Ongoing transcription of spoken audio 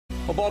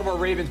Well, Baltimore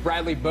Ravens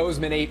Bradley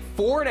Bozeman ate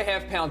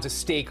 4.5 pounds of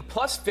steak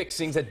plus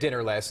fixings at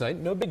dinner last night.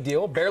 No big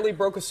deal. Barely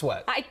broke a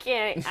sweat. I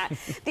can't.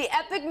 The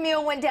epic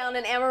meal went down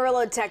in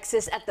Amarillo,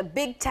 Texas at the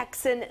Big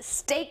Texan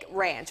Steak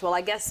Ranch. Well,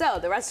 I guess so.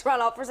 The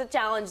restaurant offers a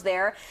challenge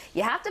there.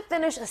 You have to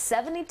finish a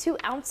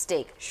 72-ounce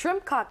steak,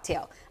 shrimp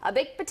cocktail, a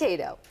baked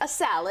potato, a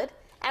salad,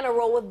 and a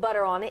roll with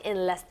butter on it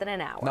in less than an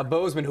hour. Now,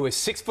 Bozeman, who is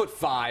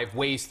 6'5",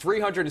 weighs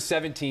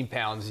 317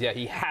 pounds, yet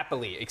he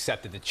happily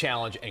accepted the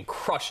challenge and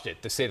crushed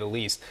it, to say the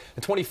least.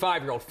 The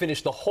 25-year-old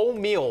finished the whole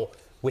meal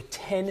with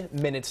 10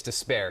 minutes to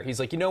spare. He's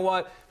like, you know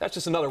what? That's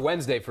just another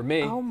Wednesday for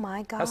me. Oh,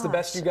 my gosh. That's the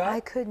best you got? I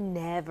could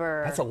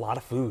never. That's a lot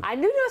of food. I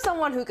knew there was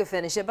someone who could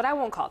finish it, but I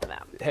won't call them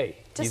out. Hey,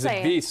 Just he's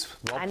saying. a beast.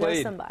 Well played. I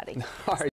know somebody. All right.